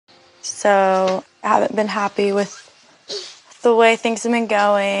So I haven't been happy with the way things have been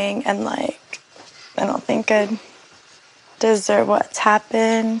going, and like, I don't think I deserve what's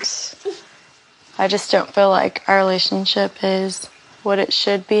happened. I just don't feel like our relationship is what it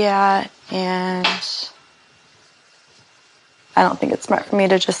should be at, and I don't think it's smart for me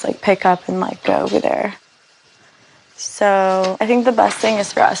to just like pick up and like go over there. So I think the best thing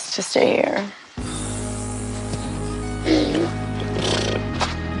is for us to stay here.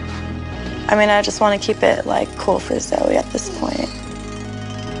 I mean, I just want to keep it like cool for Zoey at this point.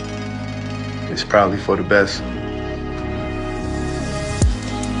 It's probably for the best.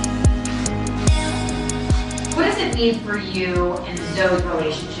 What does it mean for you and Zoe's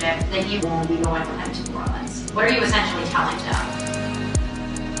relationship that you won't be going with him to New Orleans? What are you essentially telling them?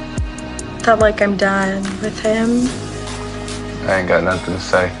 That like I'm done with him. I ain't got nothing to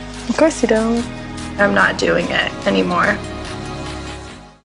say. Of course you don't. I'm not doing it anymore.